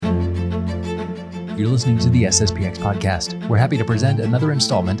You're listening to the SSPX podcast. We're happy to present another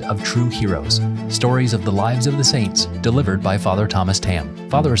installment of True Heroes, stories of the lives of the saints, delivered by Father Thomas Tam.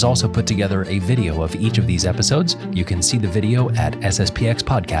 Father has also put together a video of each of these episodes. You can see the video at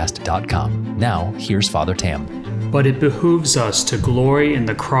sspxpodcast.com. Now, here's Father Tam. But it behooves us to glory in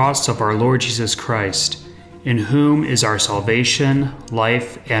the cross of our Lord Jesus Christ, in whom is our salvation,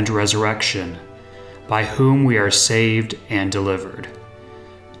 life, and resurrection, by whom we are saved and delivered.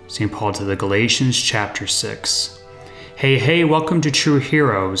 St. Paul to the Galatians, chapter 6. Hey, welcome to True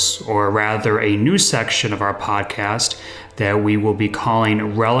Heroes, or rather a new section of our podcast that we will be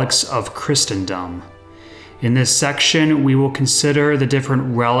calling Relics of Christendom. In this section, we will consider the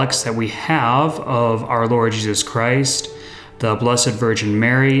different relics that we have of our Lord Jesus Christ, the Blessed Virgin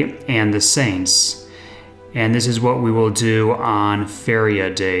Mary, and the saints. And this is what we will do on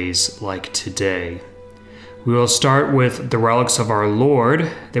Feria days like today. We will start with the relics of our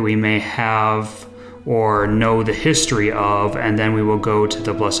Lord that we may have or know the history of, and then we will go to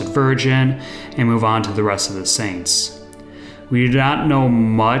the Blessed Virgin and move on to the rest of the saints. We do not know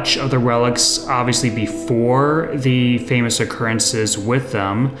much of the relics, obviously, before the famous occurrences with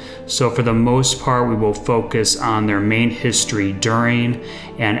them, so for the most part we will focus on their main history during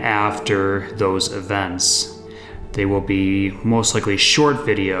and after those events. They will be most likely short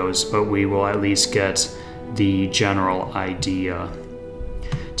videos, but we will at least get the general idea.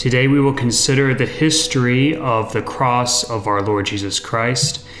 Today we will consider the history of the cross of our Lord Jesus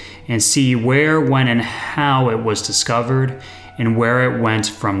Christ and see where, when, and how it was discovered and where it went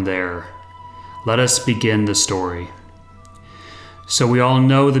from there. Let us begin the story. So we all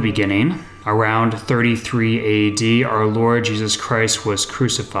know the beginning. Around 33 AD, our Lord Jesus Christ was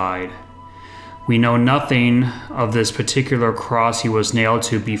crucified. We know nothing of this particular cross he was nailed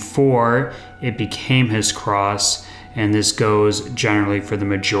to before it became his cross, and this goes generally for the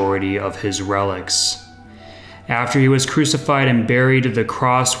majority of his relics. After he was crucified and buried, the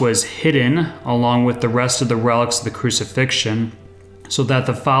cross was hidden along with the rest of the relics of the crucifixion, so that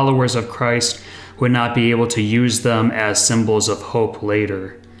the followers of Christ would not be able to use them as symbols of hope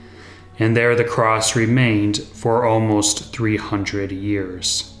later. And there the cross remained for almost 300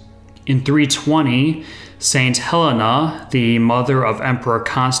 years. In 320, Saint Helena, the mother of Emperor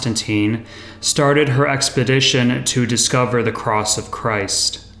Constantine, started her expedition to discover the cross of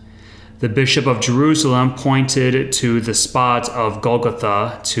Christ. The Bishop of Jerusalem pointed to the spot of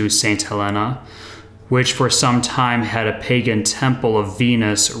Golgotha to Saint Helena, which for some time had a pagan temple of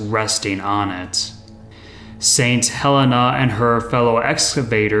Venus resting on it. Saint Helena and her fellow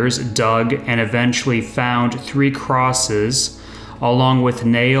excavators dug and eventually found 3 crosses, along with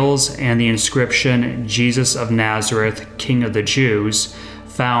nails and the inscription, Jesus of Nazareth, King of the Jews,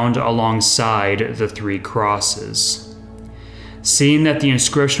 found alongside the 3 crosses. Seeing that the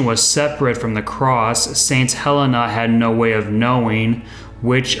inscription was separate from the cross, Saint Helena had no way of knowing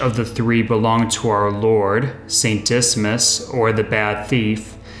which of the 3 belonged to our Lord, Saint Dismas, or the bad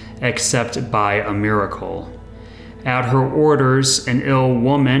thief, except by a miracle. At her orders, an ill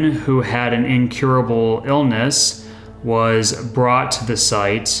woman who had an incurable illness was brought to the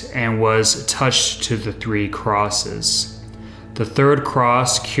site and was touched to the 3 crosses. The 3rd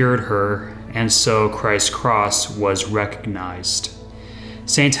cross cured her, and so Christ's cross was recognized.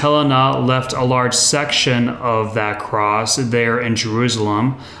 Saint Helena left a large section of that cross there in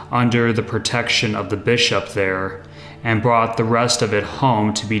Jerusalem under the protection of the bishop there, and brought the rest of it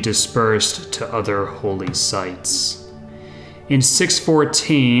home to be dispersed to other holy sites. In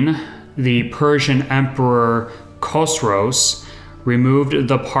 614, the Persian Emperor Khosroes removed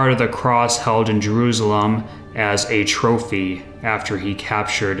the part of the cross held in Jerusalem as a trophy after he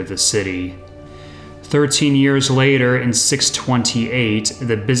captured the city. 13 years later, in 628,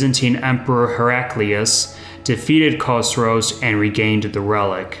 the Byzantine Emperor Heraclius defeated Khosroes and regained the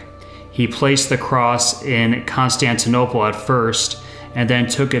relic. He placed the cross in Constantinople at first, and then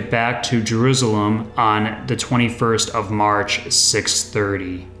took it back to Jerusalem on the 21st of March,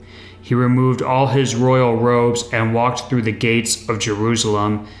 630. He removed all his royal robes and walked through the gates of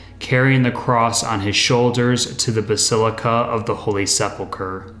Jerusalem, carrying the cross on his shoulders to the Basilica of the Holy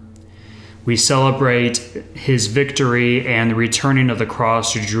Sepulchre. We celebrate his victory and the returning of the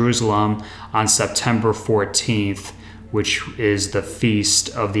cross to Jerusalem on September 14th, which is the feast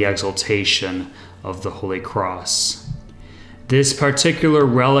of the exaltation of the Holy Cross. This particular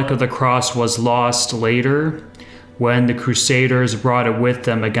relic of the cross was lost later, when the Crusaders brought it with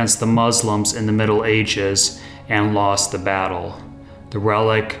them against the Muslims in the Middle Ages and lost the battle. The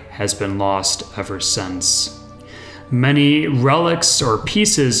relic has been lost ever since. Many relics or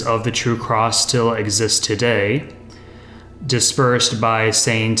pieces of the true cross still exist today. dispersed by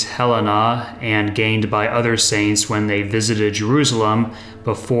Saint Helena and gained by other saints when they visited Jerusalem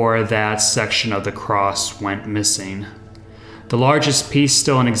before that section of the cross went missing. The largest piece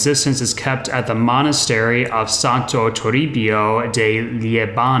still in existence is kept at the monastery of Santo Toribio de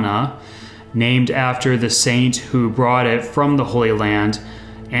Liébana, named after the saint who brought it from the Holy Land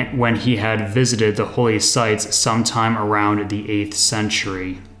when he had visited the holy sites sometime around the 8th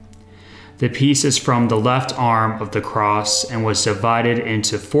century. The piece is from the left arm of the cross and was divided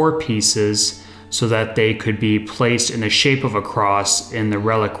into 4 pieces so that they could be placed in the shape of a cross in the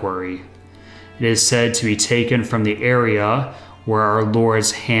reliquary. It is said to be taken from the area where our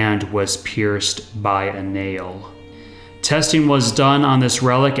Lord's hand was pierced by a nail. Testing was done on this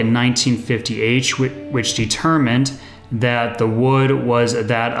relic in 1958, which determined that the wood was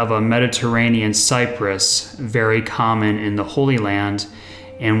that of a Mediterranean cypress, very common in the Holy Land,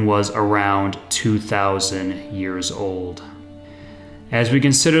 and was around 2,000 years old. As we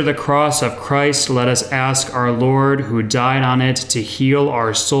consider the cross of Christ, let us ask our Lord, who died on it, to heal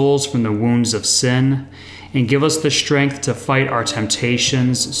our souls from the wounds of sin and give us the strength to fight our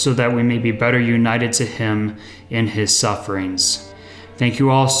temptations so that we may be better united to Him in His sufferings. Thank you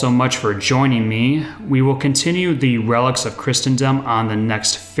all so much for joining me. We will continue the Relics of Christendom on the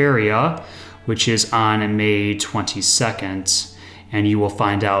next Feria, which is on May 22nd. And you will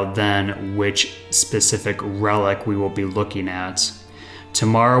find out then which specific relic we will be looking at.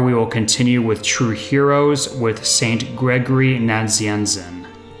 Tomorrow we will continue with True Heroes with Saint Gregory Nazianzen.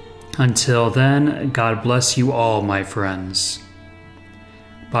 Until then, God bless you all, my friends.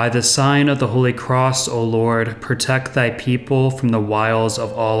 By the sign of the Holy Cross, O Lord, protect thy people from the wiles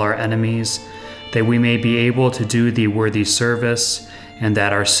of all our enemies, that we may be able to do thee worthy service, and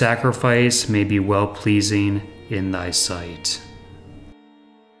that our sacrifice may be well-pleasing in thy sight.